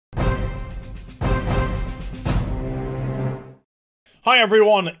Hi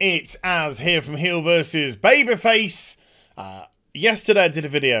everyone, it's Az here from HeelvsBabyface. Yesterday I did a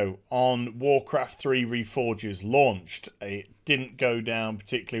video on Warcraft 3 Reforged launched. It didn't go down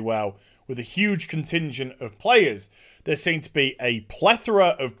particularly well with a huge contingent of players. There seemed to be a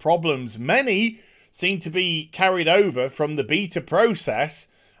plethora of problems. Many seemed to be carried over from the beta process,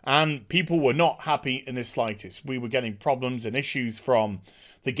 and people were not happy in the slightest. We were getting problems and issues from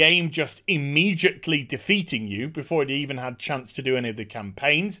the game just immediately defeating you before it even had a chance to do any of the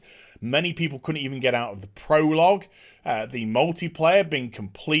campaigns. Many people couldn't even get out of the prologue. The multiplayer being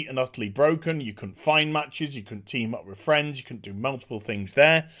complete and utterly broken. You couldn't find matches. You couldn't team up with friends. You couldn't do multiple things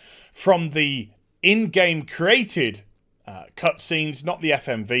there. From the in-game created cutscenes, not the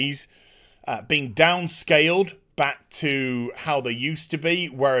FMVs, being downscaled back to how they used to be,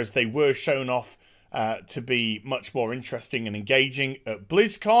 whereas they were shown off to be much more interesting and engaging at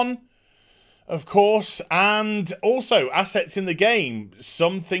BlizzCon, of course, and also assets in the game.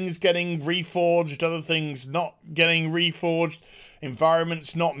 Some things getting reforged, other things not getting reforged,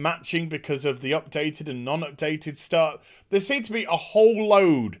 environments not matching because of the updated and non-updated stuff. There seemed to be a whole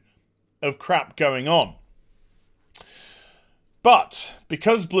load of crap going on. But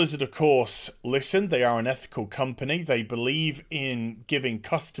because Blizzard, of course, listened, they are an ethical company. They believe in giving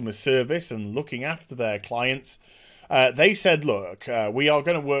customer service and looking after their clients. They said, look, we are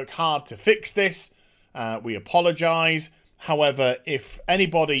going to work hard to fix this. We apologize. However, if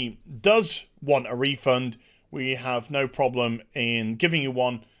anybody does want a refund, we have no problem in giving you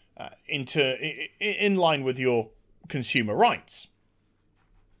one in line with your consumer rights.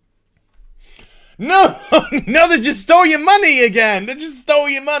 No, no, they just stole your money again. They just stole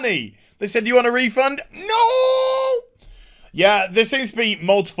your money. They said, you want a refund? No! Yeah, there seems to be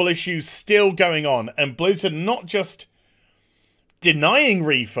multiple issues still going on. And Blizzard not just denying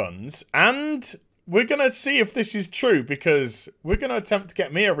refunds. And we're going to see if this is true, because we're going to attempt to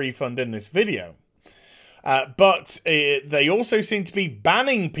get me a refund in this video. But they also seem to be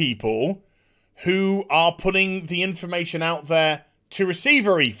banning people who are putting the information out there to receive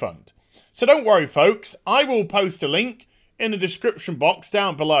a refund. So don't worry, folks. I will post a link in the description box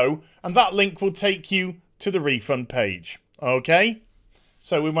down below, and that link will take you to the refund page. Okay?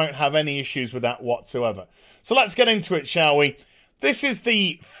 So we won't have any issues with that whatsoever. So let's get into it, shall we? This is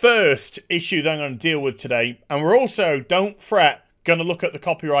the first issue that I'm going to deal with today, and we're also, don't fret, going to look at the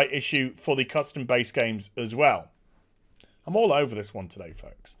copyright issue for the custom-based games as well. I'm all over this one today,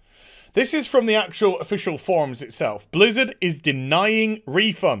 folks. This is from the actual official forums itself. Blizzard is denying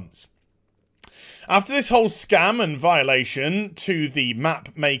refunds. After this whole scam and violation to the map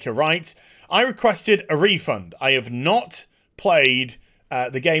maker rights, I requested a refund. I have not played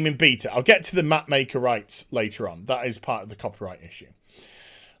the game in beta. I'll get to the map maker rights later on. That is part of the copyright issue.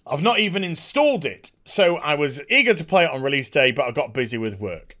 I've not even installed it, so I was eager to play it on release day, but I got busy with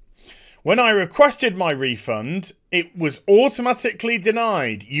work. When I requested my refund, it was automatically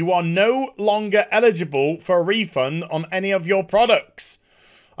denied. You are no longer eligible for a refund on any of your products.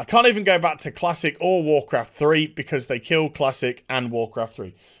 I can't even go back to Classic or Warcraft 3 because they killed Classic and Warcraft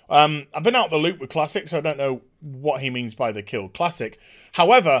 3. I've been out the loop with Classic, so I don't know what he means by the kill Classic.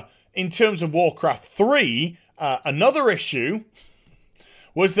 However, in terms of Warcraft 3, another issue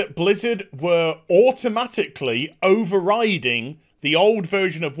was that Blizzard were automatically overriding the old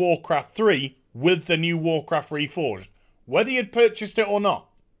version of Warcraft 3 with the new Warcraft Reforged, whether you'd purchased it or not.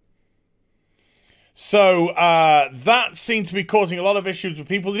 So that seemed to be causing a lot of issues with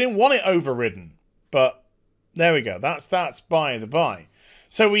people who didn't want it overridden. But there we go. That's by the by.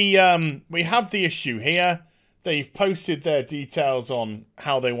 So we have the issue here. They've posted their details on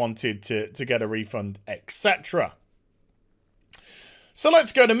how they wanted to get a refund, etc. So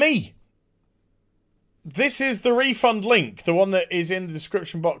let's go to me. This is the refund link, the one that is in the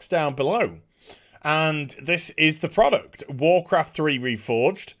description box down below. And this is the product. Warcraft 3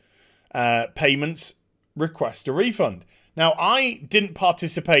 Reforged. Payments, request a refund. Now, I didn't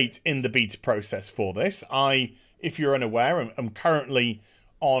participate in the beta process for this. If you're unaware, I'm currently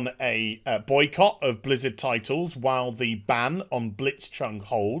on a boycott of Blizzard titles while the ban on Blitzchung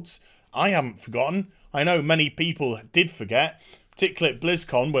holds. I haven't forgotten. I know many people did forget, particularly at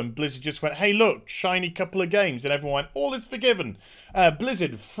BlizzCon, when Blizzard just went, hey, look, shiny couple of games, and everyone went, all is forgiven.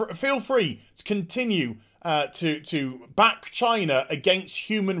 Blizzard, feel free to continue to back China against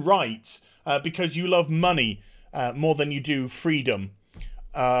human rights because you love money more than you do freedom.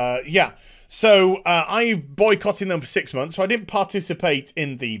 Yeah, so I boycotted them for 6 months, so I didn't participate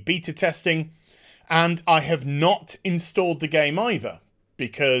in the beta testing, and I have not installed the game either,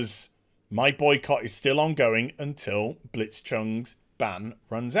 because my boycott is still ongoing until Blitzchung's ban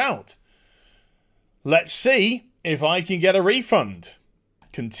runs out. Let's see if I can get a refund.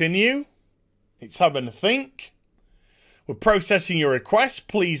 Continue. It's having a think. We're processing your request.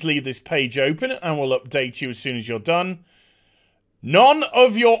 Please leave this page open and we'll update you as soon as you're done. None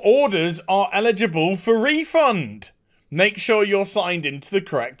of your orders are eligible for refund. Make sure you're signed into the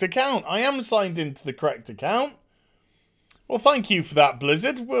correct account. I am signed into the correct account. Well, thank you for that,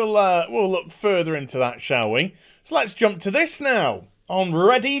 Blizzard. We'll look further into that, shall we? So let's jump to this now on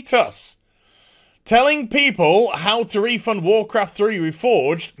Redditus. Telling people how to refund Warcraft 3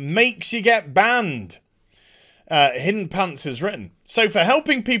 Reforged makes you get banned. Hidden Pants has written. So for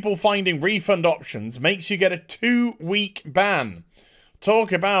helping people finding refund options makes you get a 2-week ban.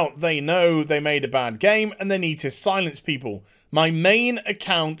 Talk about they know they made a bad game and they need to silence people. My main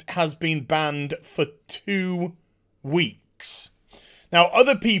account has been banned for 2 weeks. Now,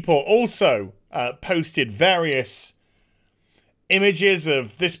 other people also posted various images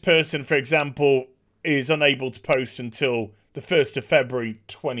of this person, for example, is unable to post until the 1st of February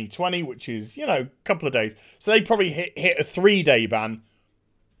 2020, which is, you know, a couple of days. So they probably hit a 3-day ban,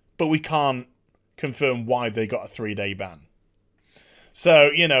 but we can't confirm why they got a 3-day ban.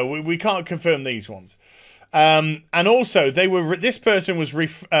 So, you know, we can't confirm these ones. And also, this person was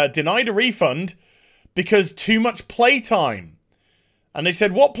denied a refund because too much playtime. And they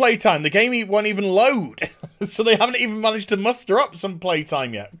said, what playtime? The game won't even load. So they haven't even managed to muster up some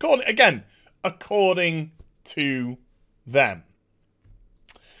playtime yet. According to them.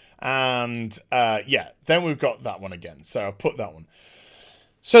 And, yeah, then we've got that one again. So I'll put that one.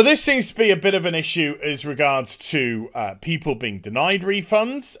 So this seems to be a bit of an issue as regards to people being denied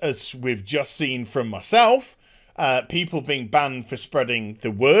refunds, as we've just seen from myself. People being banned for spreading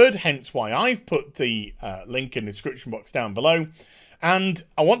the word, hence why I've put the link in the description box down below. And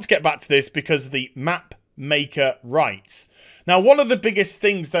I want to get back to this because of the map maker rights. Now, one of the biggest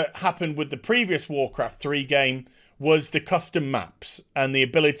things that happened with the previous Warcraft 3 game was the custom maps and the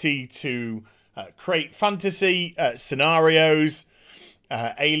ability to create fantasy scenarios,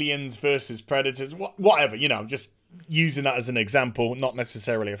 aliens versus predators, whatever, you know, I'm just using that as an example, not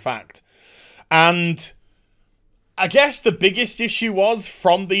necessarily a fact. And I guess the biggest issue was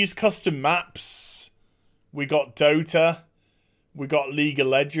from these custom maps, we got Dota, we got League of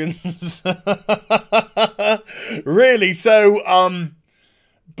Legends. Really, so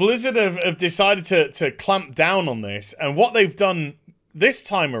Blizzard have decided to clamp down on this. And what they've done this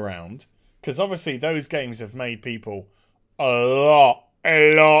time around, because obviously those games have made people a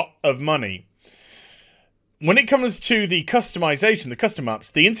lot of money. When it comes to the customization, the custom maps,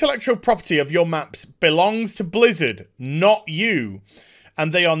 the intellectual property of your maps belongs to Blizzard, not you.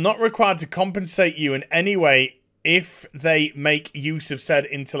 And they are not required to compensate you in any way if they make use of said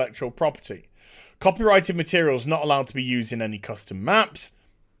intellectual property. Copyrighted material is not allowed to be used in any custom maps.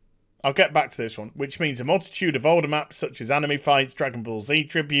 I'll get back to this one, which means a multitude of older maps such as Anime Fights, Dragon Ball Z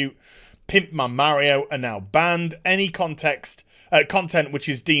Tribute, Pimp My Mario are now banned. Any content which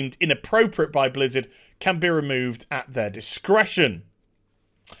is deemed inappropriate by Blizzard can be removed at their discretion.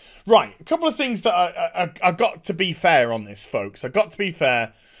 Right, a couple of things that I got to be fair on this, folks. I got to be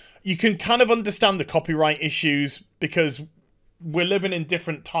fair. You can kind of understand the copyright issues because we're living in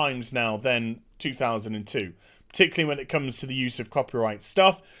different times now than 2002, particularly when it comes to the use of copyright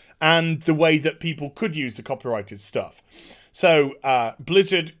stuff and the way that people could use the copyrighted stuff. So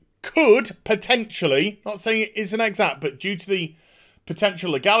Blizzard could potentially, not saying it isn't exact, but due to the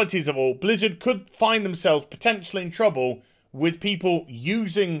potential legalities of all, Blizzard could find themselves potentially in trouble with people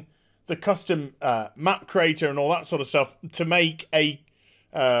using the custom map creator and all that sort of stuff to make a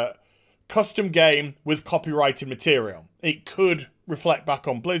custom game with copyrighted material. It could reflect back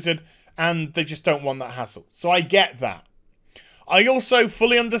on Blizzard, and they just don't want that hassle. So I get that. I also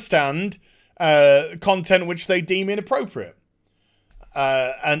fully understand content which they deem inappropriate.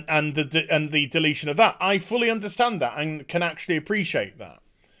 And the deletion of that. I fully understand that and can actually appreciate that.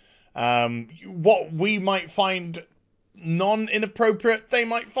 What we might find non-inappropriate, they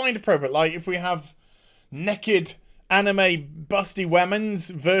might find appropriate. Like if we have naked anime busty women's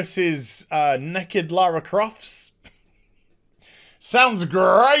versus naked Lara Crofts. Sounds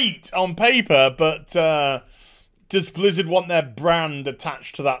great on paper, but does Blizzard want their brand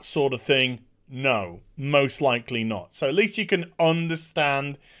attached to that sort of thing? No, most likely not. So at least you can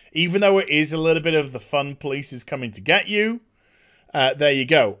understand, even though it is a little bit of the fun police is coming to get you, there you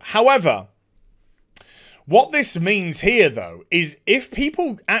go. However, what this means here, though, is if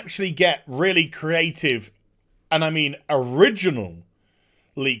people actually get really creative, and I mean originally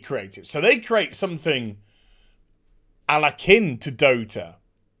creative, so they create something a la kin to Dota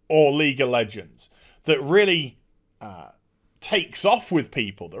or League of Legends that really takes off with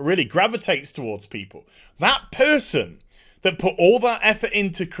people, that really gravitates towards people, that person that put all that effort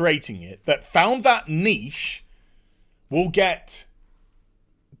into creating it, that found that niche, will get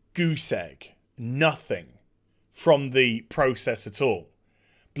goose egg, nothing from the process at all.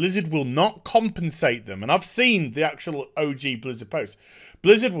 Blizzard will not compensate them, and I've seen the actual OG Blizzard post.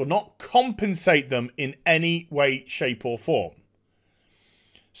 Blizzard will not compensate them in any way, shape, or form.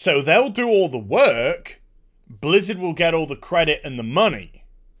 So they'll do all the work, Blizzard will get all the credit and the money.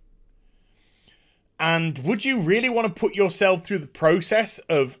 And would you really want to put yourself through the process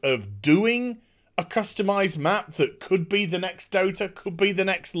of doing a customized map that could be the next Dota, could be the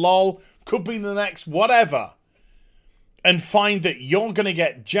next LOL, could be the next whatever, and find that you're going to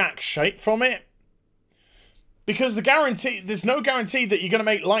get jack shit from it? Because there's no guarantee that you're going to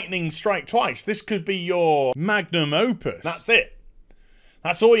make lightning strike twice. This could be your magnum opus. That's it.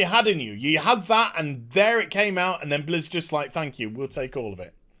 That's all you had in you. You had that, and there it came out, and then Blizz just like, thank you, we'll take all of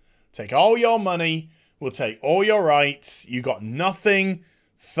it. Take all your money, we'll take all your rights, you got nothing,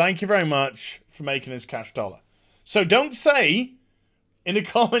 thank you very much for making us cash dollar. So don't say in the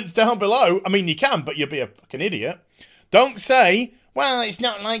comments down below, I mean you can, but you'll be a fucking idiot. Don't say, well, it's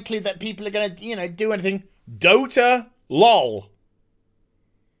not likely that people are going to, do anything. Dota, LOL.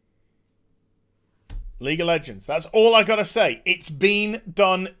 League of Legends. That's all I got to say. It's been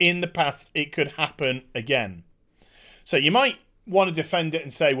done in the past. It could happen again. So you might want to defend it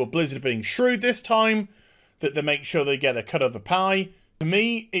and say, well, Blizzard are being shrewd this time, that they make sure they get a cut of the pie. To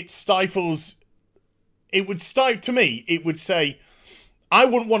me, it stifles... It would say... I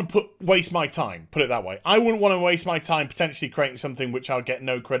wouldn't want to waste my time, put it that way. I wouldn't want to waste my time potentially creating something which I'll get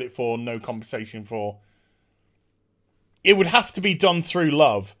no credit for, no compensation for. It would have to be done through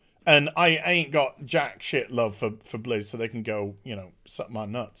love. And I ain't got jack shit love for Blizz, so they can go, suck my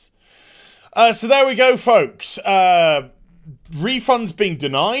nuts. So there we go, folks. Refunds being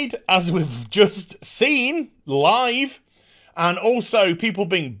denied, as we've just seen live. And also people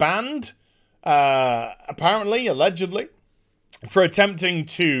being banned, apparently, allegedly, for attempting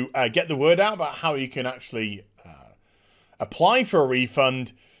to get the word out about how you can actually apply for a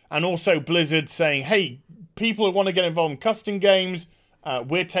refund. And also Blizzard saying, hey, people who want to get involved in custom games,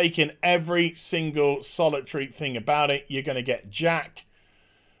 we're taking every single solitary thing about it. You're going to get jack.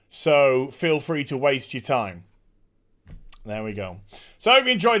 So feel free to waste your time. There we go. So I hope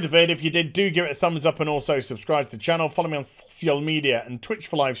you enjoyed the vid. If you did, do give it a thumbs up and also subscribe to the channel. Follow me on social media and Twitch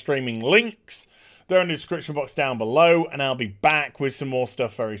for live streaming links. They're in the description box down below, and I'll be back with some more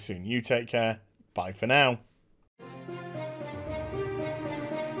stuff very soon. You take care. Bye for now.